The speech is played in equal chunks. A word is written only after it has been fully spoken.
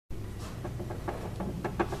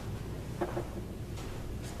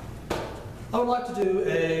I would like to do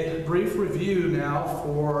a brief review now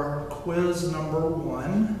for quiz number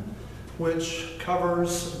 1, which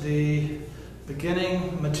covers the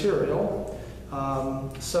beginning material.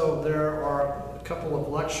 So there are a couple of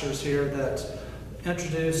lectures here that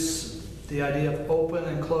introduce the idea of open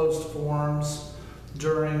and closed forms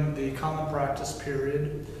during the common practice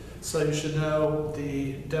period. So you should know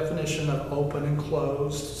the definition of open and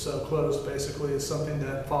closed. So closed basically is something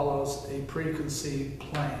that follows a preconceived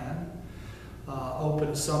plan. Open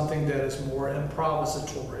is something that is more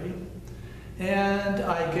improvisatory. And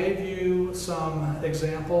I gave you some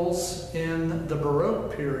examples in the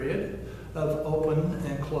Baroque period of open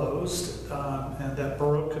and closed, and that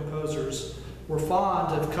Baroque composers were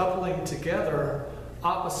fond of coupling together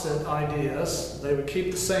opposite ideas. They would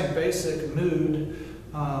keep the same basic mood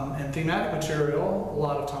and thematic material a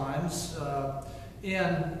lot of times in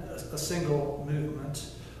a single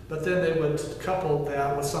movement, but then they would couple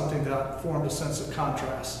that with something that formed a sense of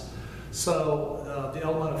contrast. So the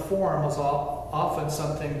element of form was often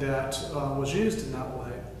something that was used in that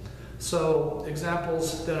way. So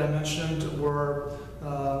examples that I mentioned were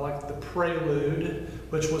like the prelude,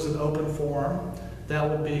 which was an open form. That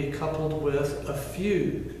would be coupled with a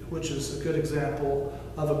fugue, which is a good example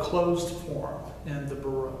of a closed form in the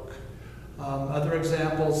Baroque. Other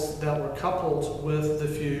examples that were coupled with the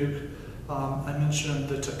fugue, I mentioned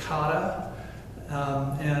the toccata,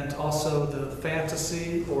 and also the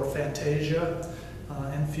fantasy or fantasia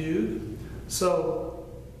and fugue. So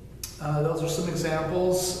those are some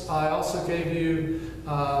examples. I also gave you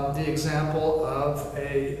the example of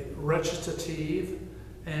a recitative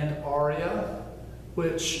and aria,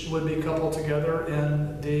 which would be coupled together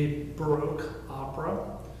in the Baroque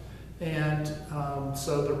opera. And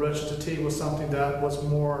so the recitative was something that was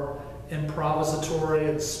more improvisatory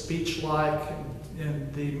and speech-like,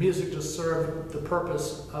 and the music just served the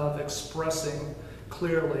purpose of expressing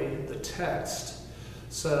clearly the text.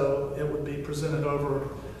 So it would be presented over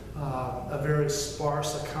a very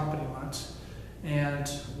sparse accompaniment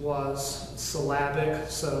and was syllabic,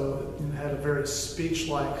 so it had a very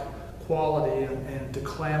speech-like quality and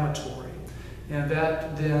declamatory. And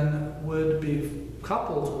that then would be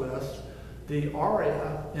coupled with the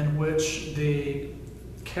aria, in which the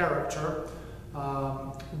character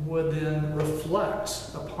would then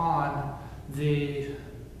reflect upon the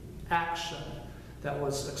action that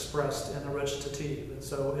was expressed in the recitative. And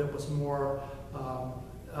so it was more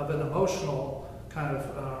of an emotional kind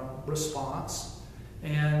of response.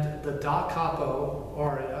 And the da capo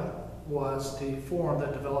aria was the form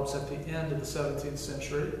that develops at the end of the 17th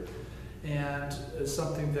century and is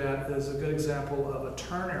something that is a good example of a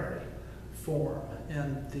ternary form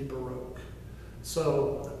in the Baroque.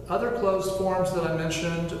 So other closed forms that I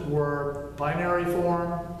mentioned were binary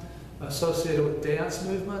form associated with dance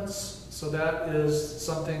movements. So that is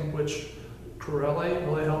something which Corelli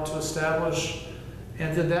really helped to establish.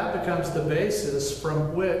 And then that becomes the basis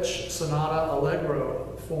from which sonata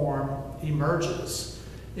allegro form emerges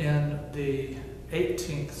in the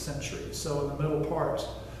 18th century, so in the middle part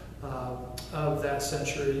of that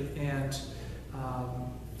century. And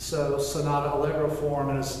so sonata allegro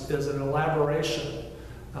form is an elaboration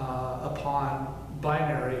upon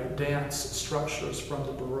binary dance structures from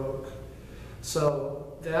the Baroque.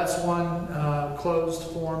 So that's one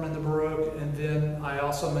closed form in the Baroque. And then I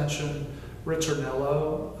also mentioned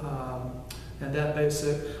ritornello, and that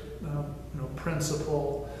basic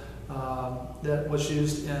principle that was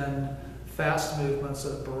used in fast movements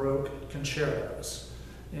of Baroque concertos.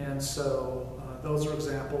 And so those are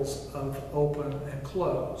examples of open and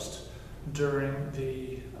closed during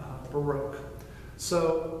the Baroque.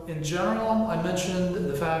 So in general, I mentioned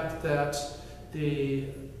the fact that the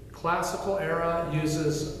classical era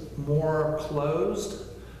uses more closed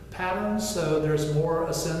patterns, so there's more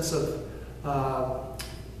a sense of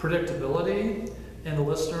predictability, and the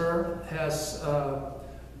listener has a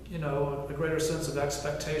greater sense of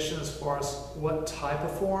expectation as far as what type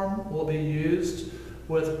of form will be used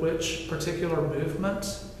with which particular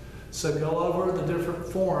movement. So go over the different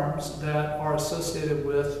forms that are associated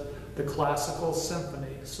with the classical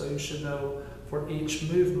symphony. So you should know for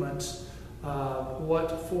each movement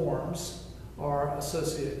what forms are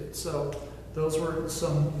associated. So those were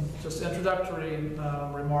some just introductory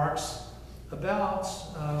remarks about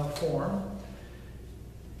form.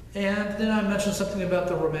 And then I mentioned something about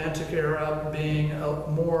the Romantic era being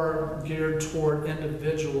more geared toward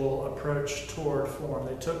individual approach toward form.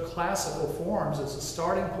 They took classical forms as a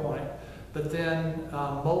starting point, but then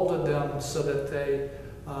molded them so that they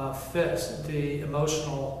fit the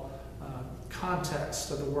emotional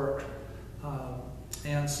context of the work.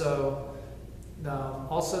 And so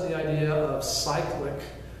Also the idea of cyclic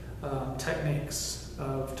techniques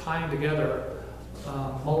of tying together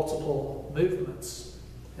multiple movements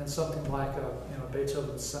in something like a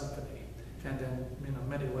Beethoven symphony, and then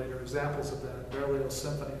many later examples of that. Berlioz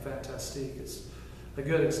Symphony Fantastique is a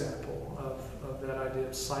good example of that idea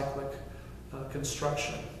of cyclic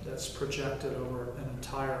construction that's projected over an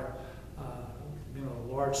entire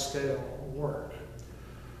large-scale work.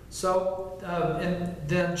 So, and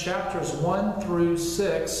then chapters 1 through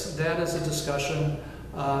 6, that is a discussion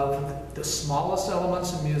of the smallest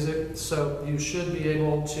elements of music. So you should be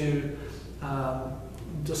able to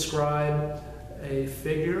describe a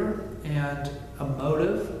figure and a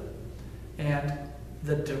motive and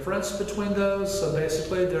the difference between those. So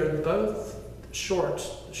basically they're both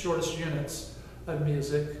shortest units of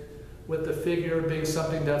music, with the figure being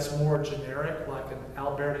something that's more generic, like an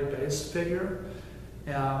Alberti-based figure.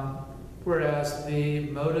 Whereas the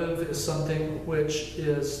motive is something which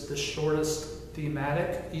is the shortest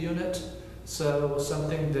thematic unit, so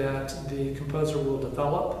something that the composer will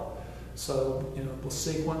develop, so will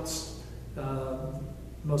sequence.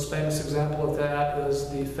 Most famous example of that is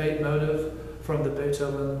the Fate motive from the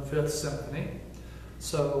Beethoven Fifth Symphony.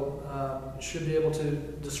 So you should be able to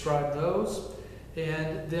describe those.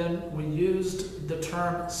 And then we used the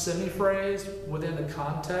term semiphrase within the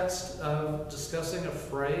context of discussing a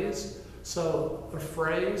phrase. So a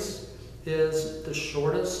phrase is the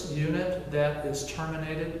shortest unit that is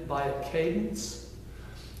terminated by a cadence.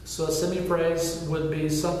 So a semiphrase would be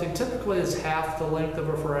something typically is half the length of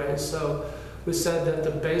a phrase. So we said that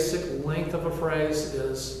the basic length of a phrase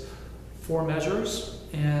is 4 measures,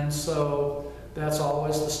 and so that's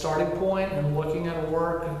always the starting point in looking at a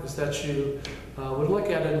work, is that you would look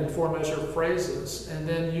at it in 4-measure phrases, and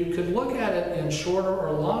then you could look at it in shorter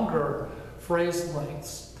or longer phrase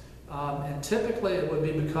lengths. And typically it would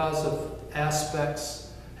be because of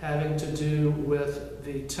aspects having to do with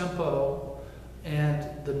the tempo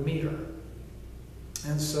and the meter.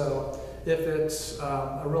 And so if it's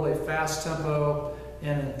a really fast tempo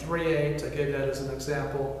and in 3/8, I gave that as an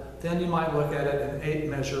example, then you might look at it in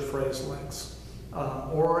 8-measure phrase lengths.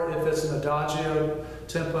 Or if it's an adagio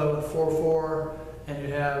tempo in 4/4 and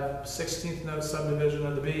you have 16th note subdivision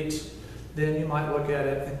of the beat, then you might look at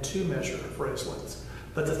it in 2-measure phrase lengths.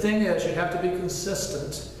 But the thing is, you have to be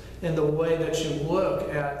consistent in the way that you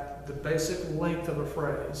look at the basic length of a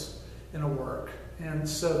phrase in a work. And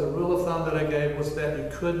so the rule of thumb that I gave was that you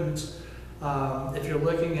couldn't, if you're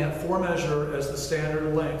looking at 4-measure as the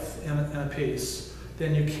standard length in a piece,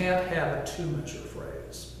 then you can't have a 2-measure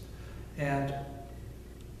phrase. And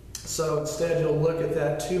so instead you'll look at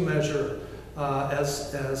that 2-measure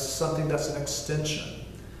as something that's an extension.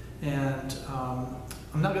 And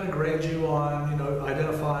I'm not going to grade you on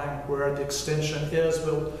identifying where the extension is,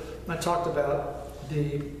 but I talked about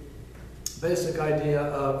the basic idea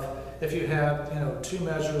of if you have 2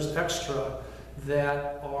 measures extra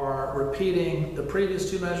that are repeating the previous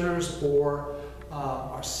 2 measures or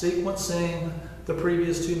are sequencing the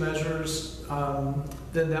previous 2 measures,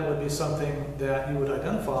 then that would be something that you would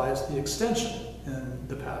identify as the extension in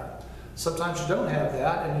the pattern. Sometimes you don't have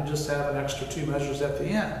that and you just have an extra 2 measures at the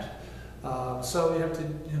end. So you have to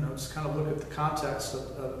just kind of look at the context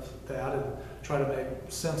of that and try to make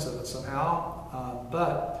sense of it somehow.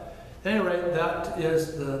 But at any rate, that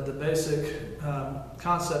is the basic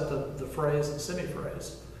concept of the phrase and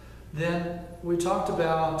semiphrase. Then we talked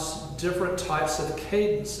about different types of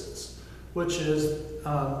cadences, which is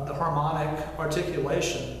the harmonic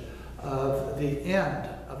articulation of the end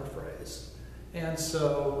of a phrase. And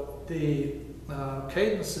so the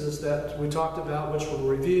cadences that we talked about, which we'll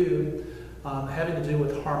review, having to do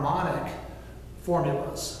with harmonic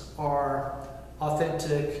formulas, are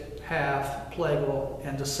authentic, half, plagal,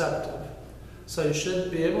 and deceptive. So you should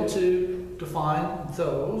be able to define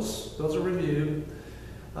those. Those are reviewed.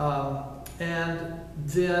 And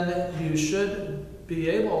then you should be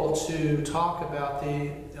able to talk about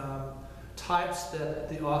the types that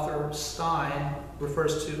the author Stein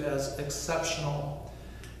refers to as exceptional.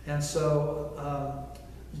 And so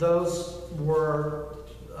those were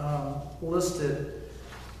listed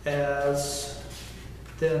as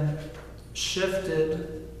then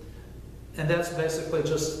shifted, and that's basically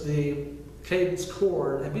just the cadence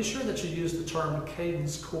chord. And be sure that you use the term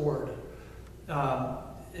cadence chord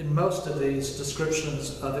in most of these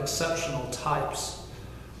descriptions of exceptional types.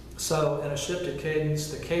 So in a shifted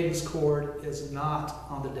cadence, the cadence chord is not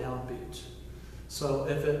on the downbeat. So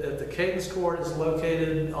if the cadence chord is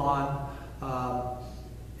located on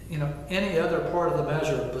any other part of the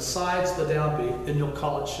measure besides the downbeat, then you'll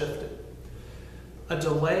call it shifted. A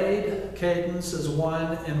delayed cadence is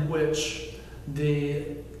one in which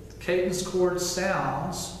the cadence chord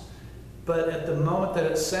sounds, but at the moment that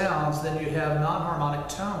it sounds, then you have non-harmonic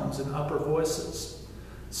tones in upper voices.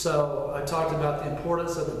 So I talked about the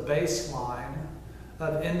importance of the bass line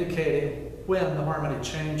of indicating when the harmony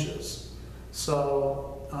changes.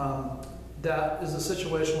 So that is a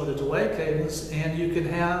situation with a delay cadence, and you can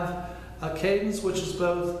have a cadence which is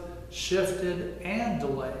both shifted and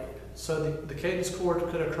delayed. So the cadence chord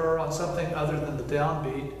could occur on something other than the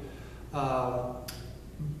downbeat,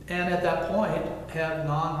 and at that point have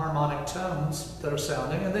non-harmonic tones that are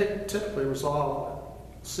sounding, and they typically resolve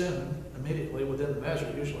soon, immediately within the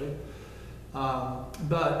measure usually.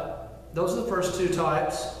 But those are the first two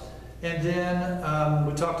types. And then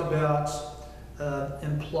we talked about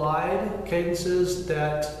implied cadences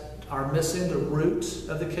that are missing the root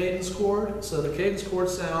of the cadence chord. So the cadence chord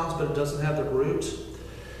sounds, but it doesn't have the root.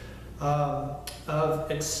 Of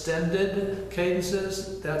extended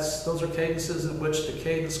cadences, those are cadences in which the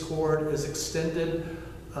cadence chord is extended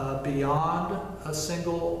beyond a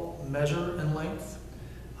single measure in length.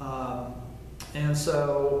 And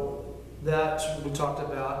so that, we talked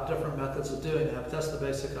about different methods of doing that, but that's the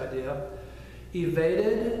basic idea.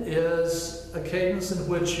 Evaded is a cadence in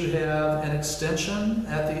which you have an extension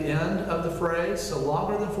at the end of the phrase, so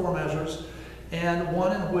longer than 4 measures, and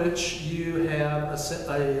one in which you have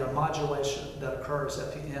a modulation that occurs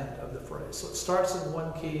at the end of the phrase. So it starts in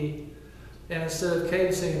one key, and instead of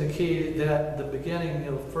cadencing the key that the beginning,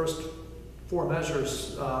 the first 4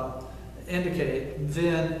 measures indicate,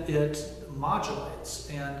 then it modulates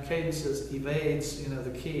and cadences, evades the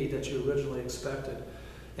key that you originally expected,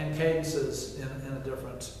 and cadences in a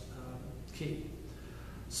different key.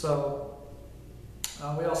 So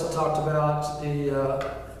we also talked about the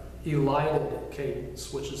elided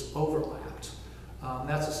cadence, which is overlapped.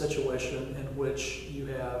 That's a situation in which you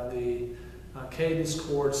have the cadence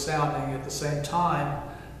chord sounding at the same time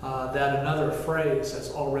that another phrase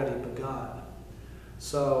has already begun.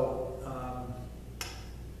 So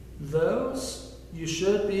those you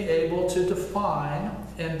should be able to define,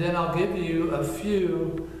 and then I'll give you a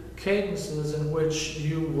few cadences in which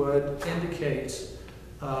you would indicate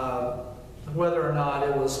whether or not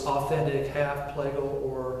it was authentic, half-plagal,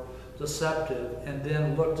 or deceptive, and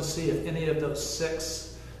then look to see if any of those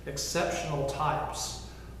 6 exceptional types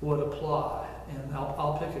would apply. And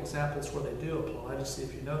I'll pick examples where they do apply to see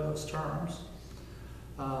if you know those terms.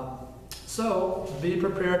 So be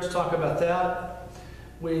prepared to talk about that.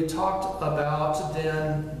 We talked about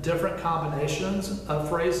then different combinations of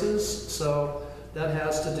phrases. So that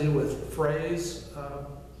has to do with phrase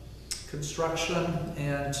construction,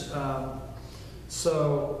 and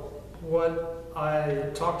so what I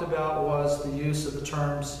talked about was the use of the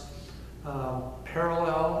terms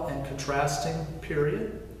parallel and contrasting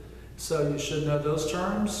period. So you should know those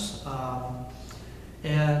terms.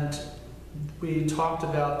 And we talked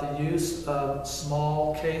about the use of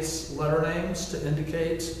small case letter names to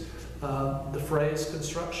indicate the phrase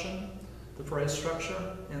construction, the phrase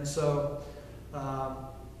structure. And so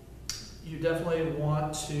you definitely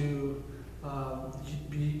want to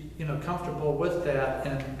be comfortable with that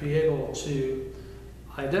and be able to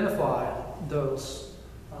identify those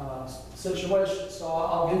situations. So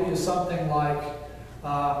I'll give you something like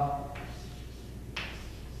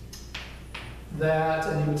that,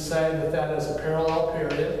 and you would say that is a parallel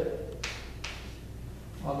period.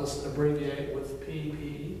 I'll just abbreviate with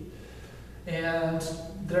PP. And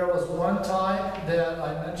there was one type that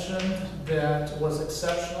I mentioned that was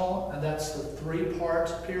exceptional, and that's the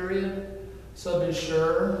 3-part period. So be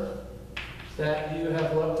sure that you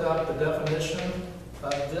have looked up the definition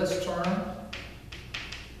of this term.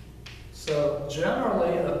 So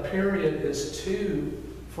generally a period is 2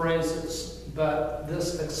 phrases, but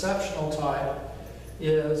this exceptional type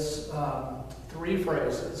is 3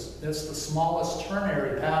 phrases. It's the smallest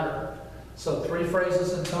ternary pattern. So 3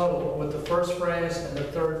 phrases in total, with the first phrase and the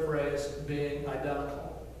third phrase being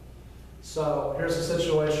identical. So here's a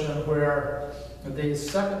situation where the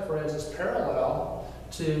second phrase is parallel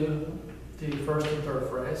to the first and third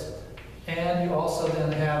phrase. And you also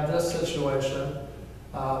then have this situation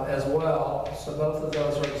as well. So both of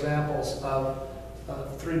those are examples of a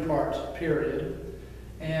 3-part period.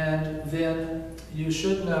 And then you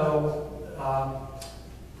should know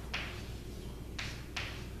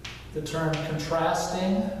the term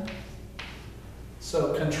contrasting.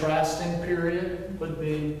 So contrasting period would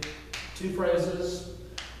be 2 phrases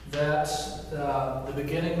that the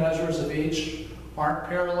beginning measures of each aren't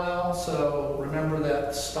parallel. So remember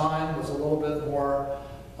that Stein was a little bit more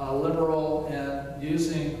liberal in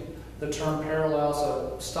using the term parallel.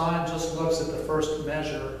 So Stein just looks at the first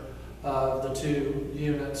measure of the two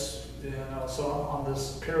units. So on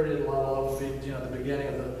this period level, it would be the beginning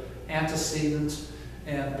of the antecedent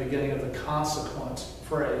and the beginning of the consequent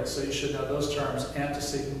phrase. So you should know those terms,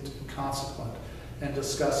 antecedent and consequent, in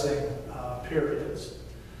discussing periods.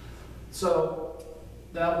 So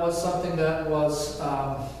that was something that was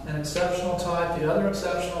an exceptional type. The other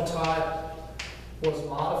exceptional type was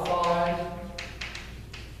modified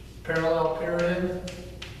parallel period.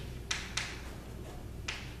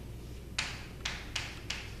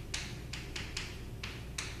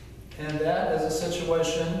 And that is a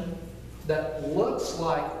situation that looks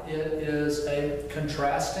like it is a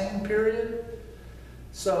contrasting period.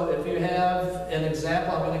 So if you have an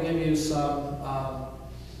example, I'm going to give you some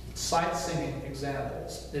sight singing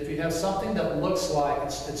examples. If you have something that looks like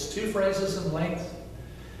it's two phrases in length,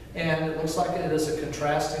 and it looks like it is a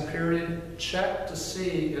contrasting period, check to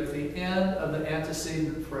see if the end of the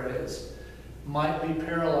antecedent phrase might be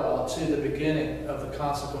parallel to the beginning of the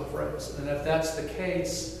consequent phrase. And if that's the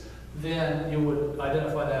case, then you would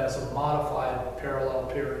identify that as a modified parallel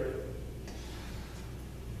period.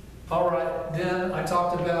 All right, then I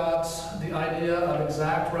talked about the idea of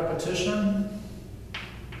exact repetition.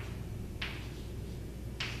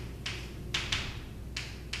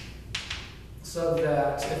 So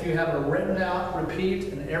that if you have a written out repeat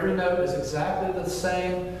and every note is exactly the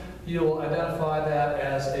same, you will identify that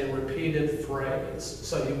as a repeated phrase.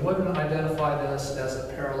 So you wouldn't identify this as a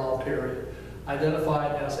parallel period.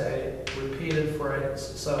 Identify it as a repeated phrase.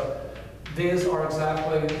 So these are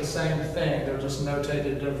exactly the same thing, they're just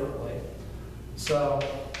notated differently. So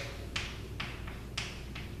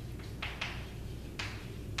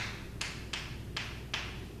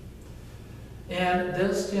and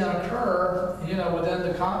this can occur, within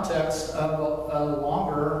the context of a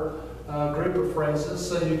longer group of phrases.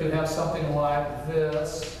 So you could have something like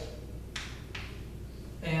this.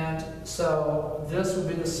 And so this would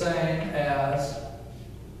be the same as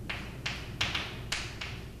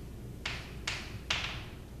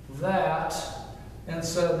that. And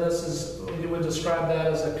so this is, you would describe that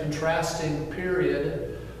as a contrasting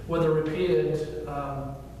period with a repeated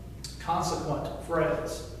consequent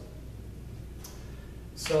phrase.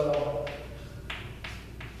 So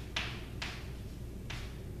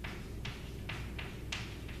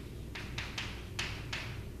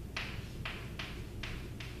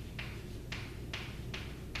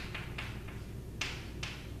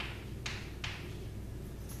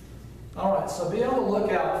all right, so be able to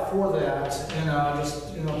look out for that.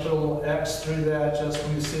 Just put a little X through that just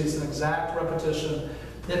when you see it's an exact repetition.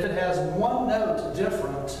 If it has one note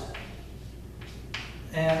different,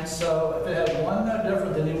 and so if it has one note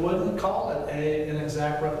different, then you wouldn't call it an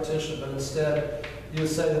exact repetition, but instead you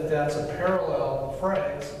would say that that's a parallel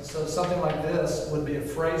phrase. And so something like this would be a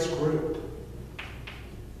phrase group.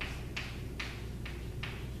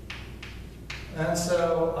 And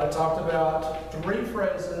so I talked about three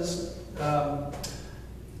phrases.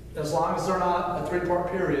 As long as they're not a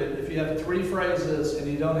three-part period, if you have three phrases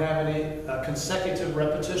and you don't have any consecutive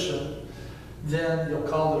repetition, then you'll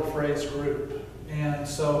call it a phrase group. And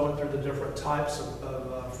so I went through the different types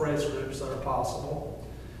of phrase groups that are possible.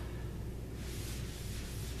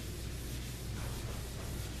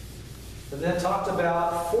 And then talked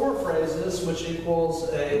about four phrases, which equals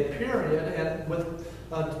a period, and with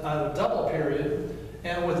a double period.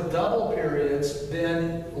 And with double periods,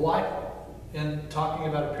 then like in talking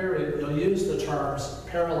about a period, you'll use the terms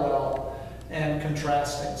parallel and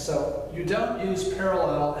contrasting. So you don't use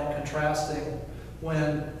parallel and contrasting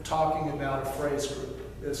when talking about a phrase group.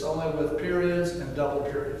 It's only with periods and double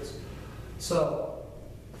periods. So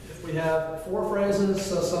if we have four phrases,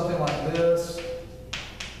 so something like this,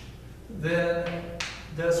 then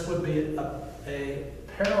this would be a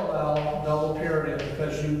parallel double period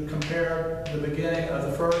because you compare the beginning of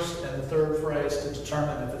the first and the third phrase to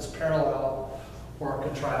determine if it's parallel or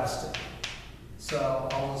contrasting. So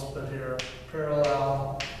I'll just put here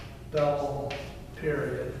parallel double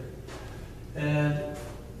period. And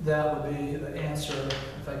that would be the answer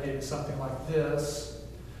if I gave you something like this.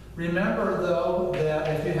 Remember though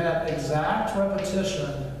that if you have exact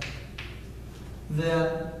repetition,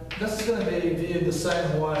 then this is going to be viewed the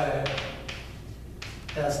same way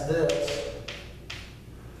as this.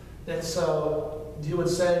 And so you would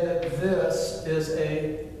say that this is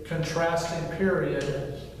a contrasting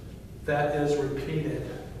period that is repeated.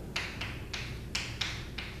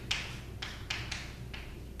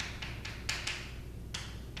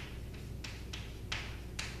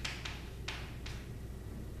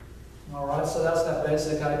 All right, so that's that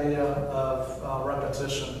basic idea of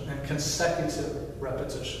repetition and consecutive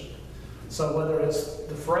repetition. So whether it's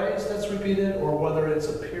the phrase that's repeated or whether it's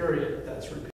a period that's repeated.